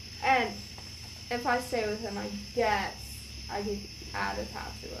 And if I stay with him, I guess I could add a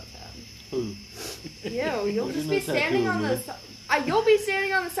tattoo of him. Who? You'll Look just at be that standing tattoo on of the. me. You'll be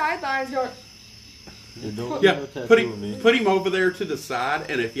standing on the sidelines going. Yeah, don't Yeah, have a tattoo put of me. him over there to the side,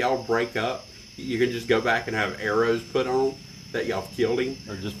 and if y'all break up, you can just go back and have arrows put on that y'all killed him.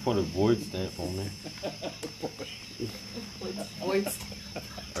 Or just put a void stamp on me. Void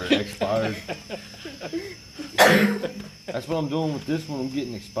Or expired. That's what I'm doing with this one. I'm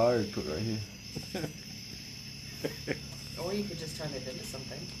getting expired put right here. Or you could just turn it into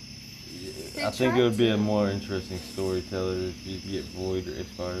something. I think it would be a more interesting storyteller if you get void or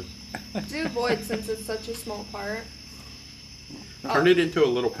expired. Do void since it's such a small part. Turn it into a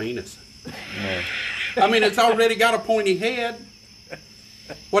little penis. No. I mean, it's already got a pointy head.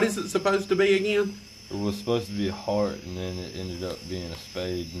 What is it supposed to be again? It was supposed to be a heart, and then it ended up being a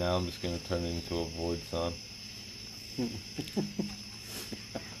spade. Now I'm just going to turn it into a void sign.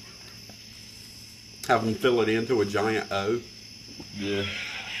 Have them fill it into a giant O. Yeah.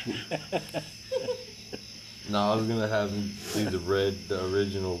 No, I was going to have him do the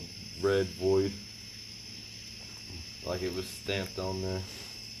original red void. Like it was stamped on there.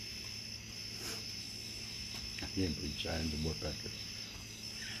 I can't believe Cheyenne's a woodpecker.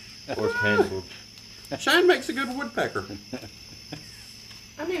 Or penciled. Shane makes a good woodpecker.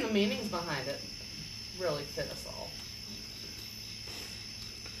 I mean, the meanings behind it really fit us all.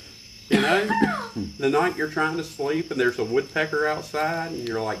 You know, the night you're trying to sleep and there's a woodpecker outside, and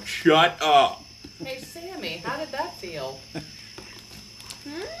you're like, shut up. Hey, Sammy, how did that feel?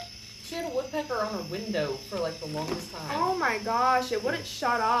 She had a woodpecker on her window for like the longest time. Oh my gosh, it wouldn't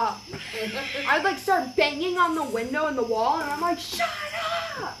shut up. I'd like start banging on the window and the wall, and I'm like, shut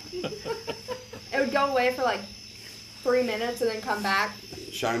up! It would go away for like 3 minutes and then come back.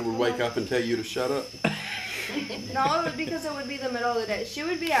 Shane would wake up and tell you to shut up. No, because it would be the middle of the day. She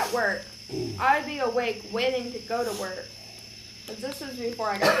would be at work. I'd be awake waiting to go to work. But this was before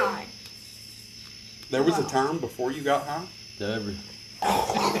I got high. There was a time before you got high? Did I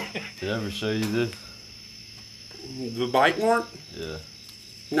ever show you this? The bite mark? Yeah.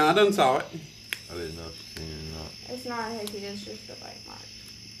 No, I done saw it. I didn't know if you seen it or not. It's not a hickey, it's just a bite mark.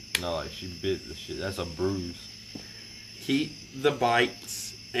 No, like she bit the shit. That's a bruise. The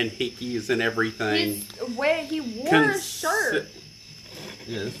bites and hickeys and everything. He wore a shirt.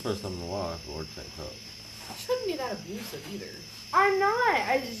 Yeah, this is the first time in a while I've worn a tank top. Shouldn't be that abusive either. I'm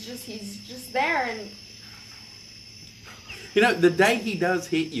not. He's just there and You know, the day he does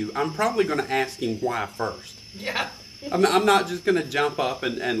hit you, I'm probably going to ask him why first. Yeah. I'm not just going to jump up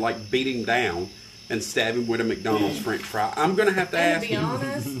and like beat him down and stab him with a McDonald's French fry. I'm going to have to And ask to be him.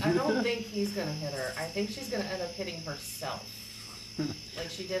 honest, I don't think he's gonna hit her. I think she's gonna end up hitting herself. Like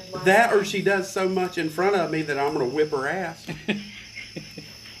she did last That or time. she does so much in front of me that I'm going to whip her ass.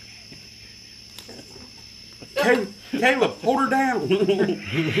 Caleb, hold her down.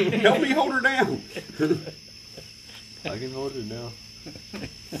 Help me hold her down. I can hold it now.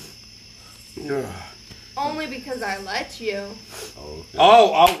 only because I let you. Oh, okay.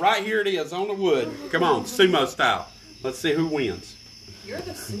 Oh, right here it is on the wood. Come on, sumo style. Let's see who wins. You're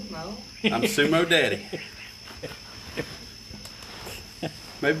the sumo. I'm sumo daddy.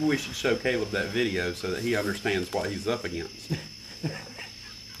 Maybe we should show Caleb that video so that he understands what he's up against.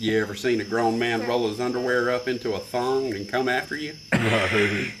 You ever seen a grown man roll his underwear up into a thong and come after you? No,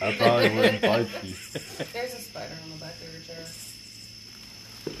 I probably wouldn't fight you. There's a spider on the back of your chair.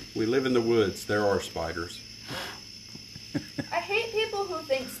 We live in the woods. There are spiders. I hate people who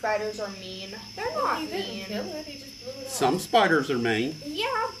think spiders are mean. They're not He didn't mean. kill it. He just blew it up. Some spiders are mean. Yeah,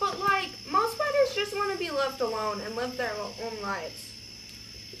 but like most spiders just want to be left alone and live their own lives.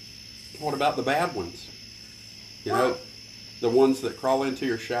 What about the bad ones? You know, the ones that crawl into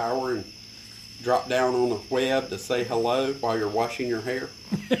your shower and drop down on the web to say hello while you're washing your hair?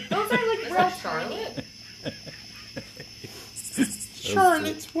 Those are like Is real that tiny. Charlotte?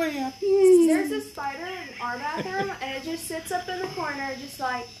 Charlotte's Web. There's a spider in our bathroom, and it just sits up in the corner, just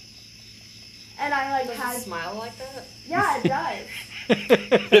like. And I like Does had. it smile like that? Yeah, it does.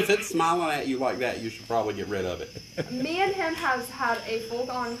 If it's smiling at you like that, you should probably get rid of it. Me and him have had a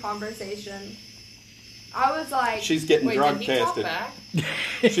full-on conversation. I was like, She's getting Wait, drug did he talk tested. back?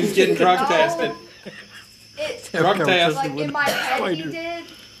 She's getting drug No. tested. it Drug test. like in my head he Spider. did,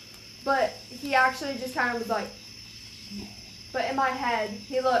 but he actually just kind of was like. But in my head,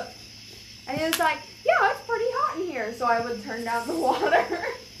 he looked, and he was like, "Yeah, it's pretty hot in here." So I would turn down the water.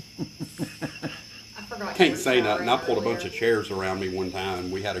 I forgot. Can't say nothing. I pulled a bunch of chairs around me one time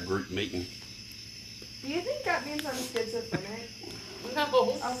and we had a group meeting. Do you think that means I'm schizophrenic?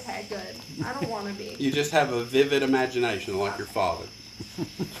 No. Okay, good. I don't want to be. You just have a vivid imagination like your father.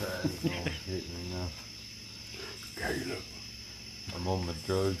 Trying to hit me now. Caleb. I'm on my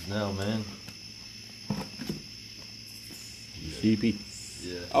drugs now, man. Sleepy.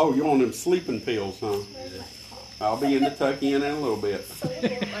 Yeah. Oh, you're on them sleeping pills, huh? I'll be in the tuck in a little bit. So little,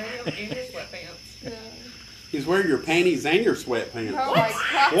 I am in your sweatpants. He's wearing your panties and your sweatpants. Oh my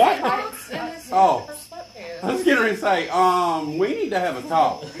God. What? Pants and his Oh. her sweatpants. I was getting ready to say, we need to have a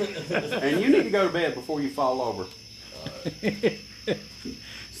talk. And you need to go to bed before you fall over.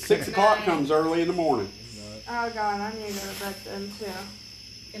 6 o'clock comes early in the morning. Oh God, I need to go to bed then too.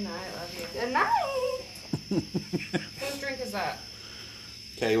 Good night, love you. Good night. Whose drink is that?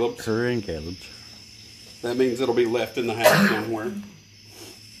 Caleb's. Her and Caleb's. That means it'll be left in the house somewhere.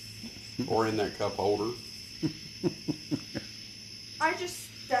 Or in that cup holder. I just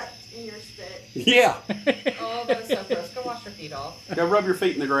stepped in your spit. Yeah. Oh, that is so gross. Go wash your feet off. Go rub your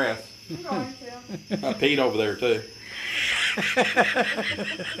feet in the grass. I'm going to. I peed over there too.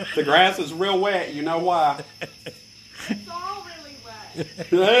 The grass is real wet. You know why? It's all really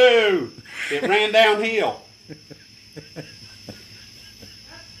wet. No. It ran downhill. That's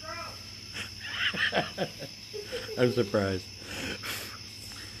gross. I'm surprised.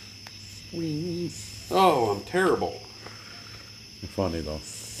 Oh, I'm terrible. Funny though.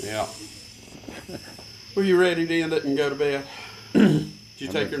 Yeah. Were you ready to end it and go to bed? Did you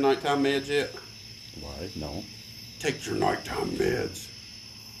take your nighttime meds yet? Why? No. Take your nighttime meds.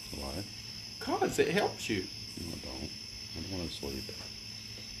 Why? Cause it helps you. No, I don't. I don't want to sleep.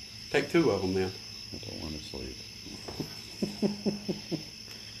 Take 2 of them then. I don't want to sleep.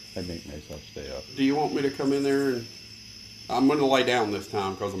 I make myself stay up. Do you want me to come in there and... I'm going to lay down this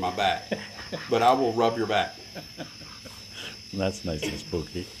time because of my back. But I will rub your back. That's nice and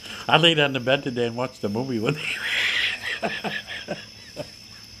spooky. I laid on the bed today and watched a movie with him.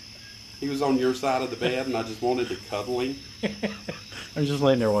 He was on your side of the bed and I just wanted to cuddle him. I was just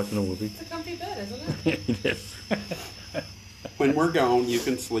laying there watching a movie. It's a comfy bed, isn't it? It is. When we're gone, you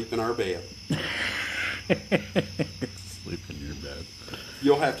can sleep in our bed. Sleep in your bed.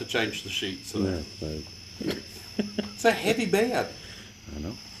 You'll have to change the sheets. So Yeah, it's a heavy bed. I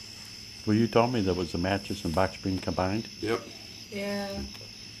know. Well, you told me there was a mattress and box spring combined. Yep. Yeah.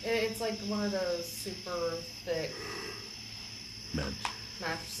 It's like one of those super thick Beds.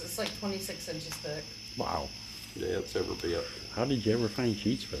 mattresses. It's like 26 inches thick. Wow. Yeah, it's every bit. How did you ever find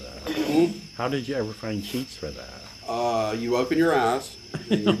sheets for that? How did you ever find sheets for that? You open your eyes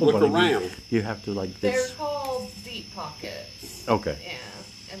and you look But I mean, around. You have to like They're this. called deep pockets. Okay.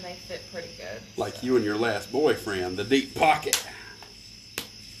 Yeah, and they fit pretty good. Like you and your last boyfriend, the deep pocket.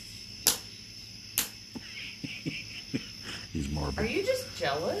 He's Are morbid. you just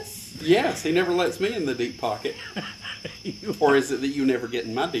jealous? Yes, he never lets me in the deep pocket. Or is it that you never get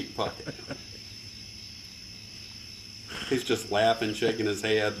in my deep pocket? He's just laughing, shaking his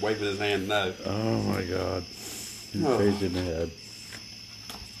head, waving his hand no. Oh my God. He's Oh. crazy in the head.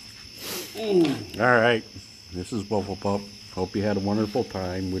 All right. This is Waffle Pup. Hope you had a wonderful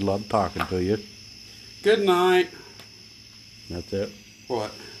time. We love talking to you. Good night. That's it.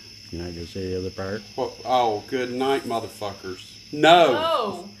 What? You're not going to say the other part? What? Oh, good night, motherfuckers. No.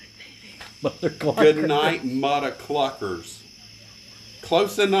 Oh, Good night, mudda cluckers.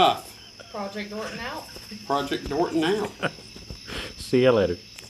 Close enough. Project Dorton out. Project Dorton out. See you later.